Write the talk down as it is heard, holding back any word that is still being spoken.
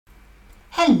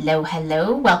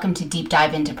Hello. Welcome to Deep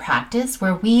Dive into Practice,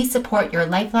 where we support your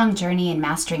lifelong journey in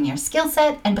mastering your skill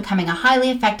set and becoming a highly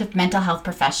effective mental health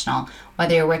professional,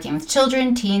 whether you're working with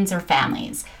children, teens, or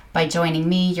families. By joining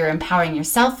me, you're empowering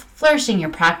yourself, flourishing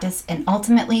your practice, and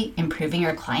ultimately improving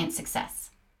your client success.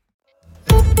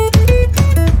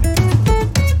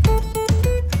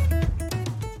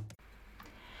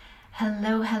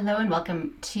 Hello, and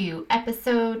welcome to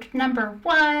episode number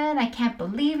 1. I can't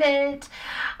believe it.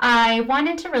 I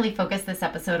wanted to really focus this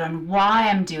episode on why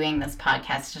I'm doing this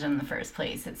podcast in the first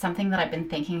place. It's something that I've been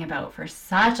thinking about for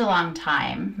such a long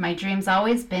time. My dream's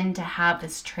always been to have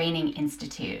this training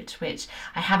institute, which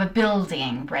I have a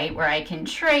building, right, where I can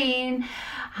train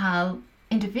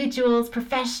individuals,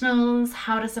 professionals,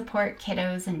 how to support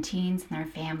kiddos and teens and their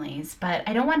families. But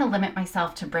I don't want to limit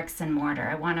myself to bricks and mortar.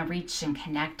 I want to reach and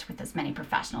connect with as many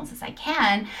professionals as I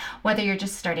can, whether you're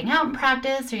just starting out in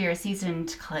practice or you're a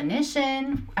seasoned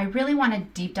clinician. I really want to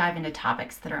deep dive into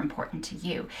topics that are important to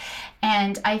you.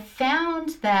 And I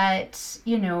found that,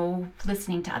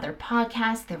 listening to other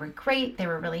podcasts, they were great, they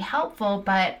were really helpful,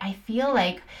 but I feel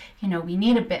like, we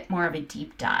need a bit more of a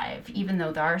deep dive, even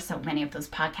though there are so many of those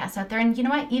podcasts out there. And you know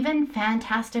what, even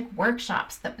fantastic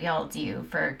workshops that we all do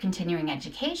for continuing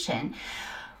education.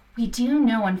 We do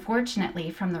know,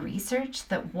 unfortunately, from the research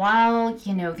that while,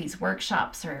 these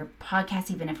workshops or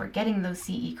podcasts, even if we're getting those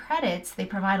CE credits, they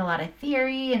provide a lot of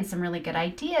theory and some really good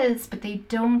ideas, but they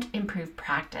don't improve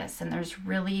practice, and there's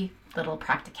really little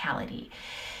practicality.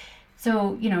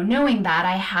 So, knowing that,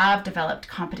 I have developed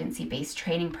competency-based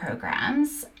training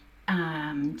programs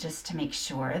just to make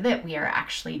sure that we are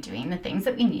actually doing the things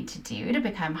that we need to do to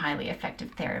become highly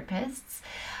effective therapists.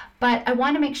 But I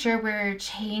want to make sure we're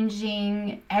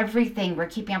changing everything. We're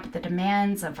keeping up with the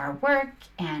demands of our work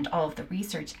and all of the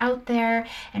research out there.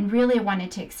 And really, I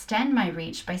wanted to extend my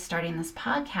reach by starting this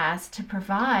podcast to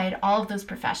provide all of those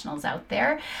professionals out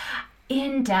there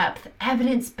in-depth,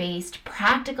 evidence-based,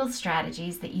 practical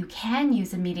strategies that you can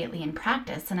use immediately in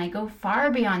practice. And I go far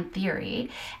beyond theory,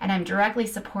 and I'm directly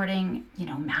supporting,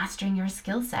 mastering your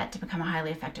skill set to become a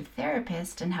highly effective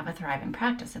therapist and have a thriving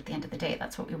practice at the end of the day.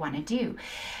 That's what we want to do.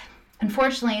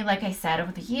 Unfortunately, like I said,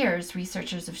 over the years,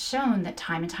 researchers have shown that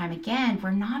time and time again,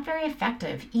 we're not very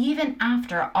effective, even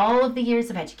after all of the years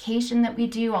of education that we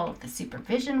do, all of the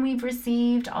supervision we've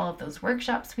received, all of those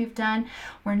workshops we've done.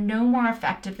 We're no more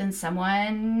effective than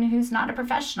someone who's not a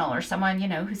professional or someone,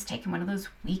 who's taken one of those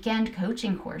weekend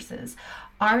coaching courses.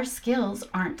 Our skills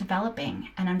aren't developing.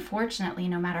 And unfortunately,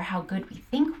 no matter how good we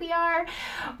think we are,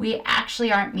 we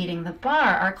actually aren't meeting the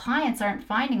bar. Our clients aren't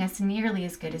finding us nearly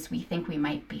as good as we think we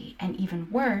might be. And even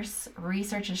worse,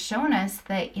 research has shown us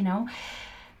that,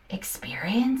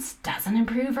 experience doesn't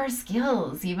improve our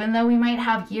skills. Even though we might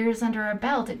have years under our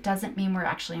belt, it doesn't mean we're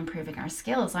actually improving our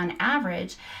skills. On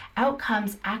average,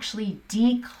 outcomes actually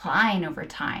decline over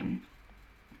time.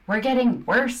 We're getting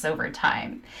worse over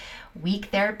time.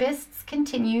 Weak therapists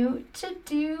continue to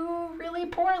do really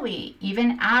poorly.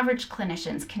 Even average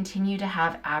clinicians continue to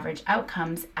have average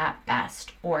outcomes at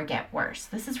best or get worse.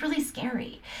 This is really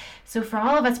scary. So for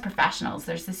all of us professionals,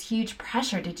 there's this huge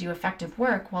pressure to do effective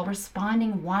work while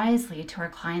responding wisely to our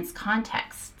clients'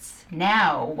 contexts.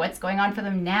 Now, what's going on for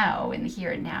them now, in the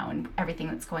here and now, and everything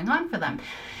that's going on for them.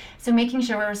 So making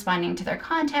sure we're responding to their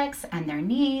context and their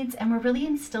needs, and we're really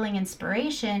instilling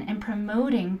inspiration and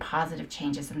promoting positive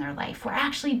changes in their life. We're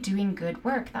actually doing good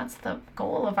work. That's the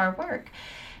goal of our work.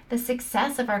 The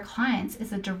success of our clients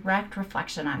is a direct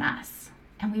reflection on us.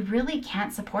 And we really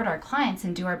can't support our clients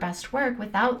and do our best work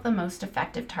without the most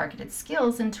effective targeted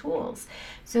skills and tools.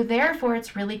 So therefore,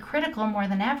 it's really critical more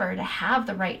than ever to have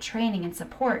the right training and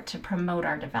support to promote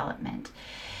our development.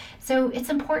 So it's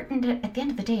important at the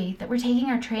end of the day that we're taking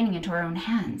our training into our own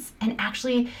hands and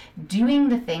actually doing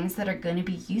the things that are going to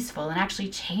be useful and actually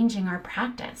changing our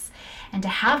practice. And to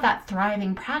have that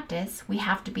thriving practice, we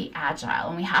have to be agile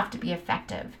and we have to be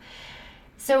effective.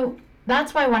 So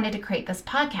that's why I wanted to create this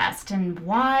podcast. And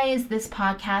why is this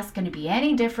podcast going to be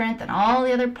any different than all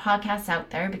the other podcasts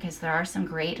out there? Because there are some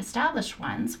great established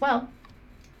ones. Well,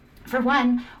 for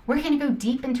one, we're going to go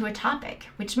deep into a topic,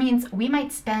 which means we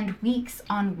might spend weeks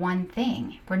on one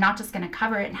thing. We're not just going to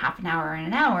cover it in half an hour or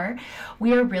an hour.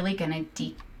 We are really going to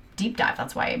deep deep dive.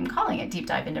 That's why I'm calling it Deep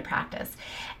Dive into Practice.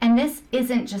 And this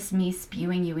isn't just me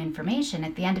spewing you information.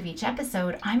 At the end of each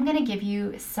episode, I'm going to give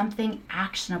you something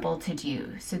actionable to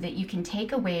do so that you can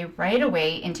take away right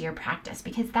away into your practice,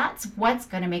 because that's what's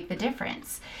going to make the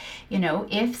difference. You know,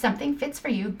 if something fits for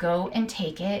you, go and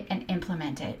take it and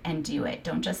implement it and do it.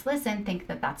 Don't just listen, think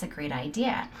that that's a great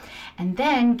idea. And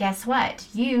then guess what?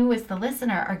 You as the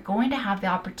listener are going to have the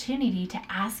opportunity to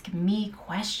ask me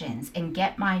questions and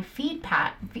get my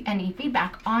any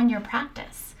feedback on your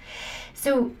practice.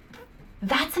 So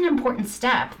that's an important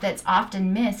step that's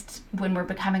often missed when we're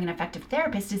becoming an effective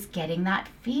therapist, is getting that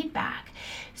feedback.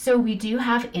 So we do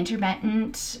have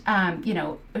intermittent,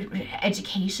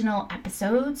 educational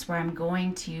episodes where I'm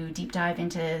going to deep dive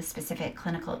into specific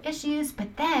clinical issues,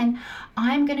 but then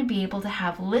I'm going to be able to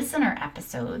have listener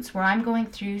episodes where I'm going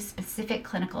through specific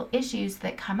clinical issues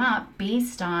that come up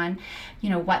based on,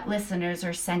 what listeners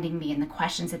are sending me and the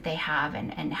questions that they have,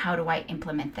 and how do I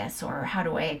implement this, or how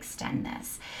do I extend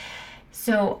this.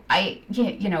 So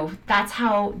that's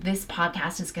how this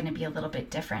podcast is going to be a little bit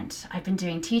different. I've been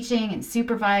doing teaching and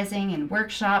supervising and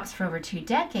workshops for over 2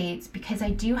 decades because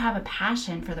I do have a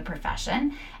passion for the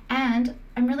profession, and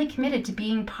I'm really committed to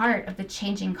being part of the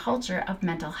changing culture of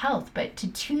mental health. But to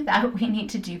do that, we need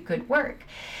to do good work.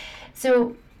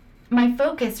 So my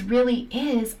focus really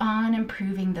is on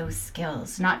improving those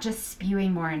skills, not just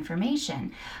spewing more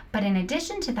information. But in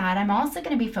addition to that, I'm also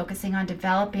going to be focusing on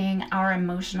developing our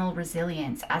emotional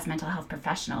resilience as mental health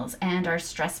professionals and our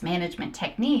stress management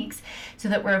techniques so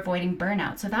that we're avoiding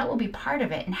burnout. So that will be part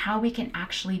of it, and how we can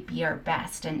actually be our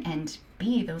best and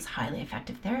be those highly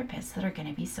effective therapists that are going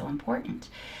to be so important.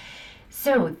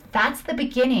 So that's the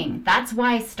beginning. That's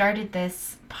why I started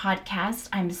this podcast.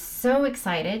 I'm so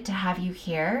excited to have you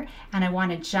here, and I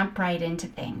want to jump right into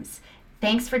things.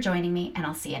 Thanks for joining me, and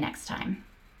I'll see you next time.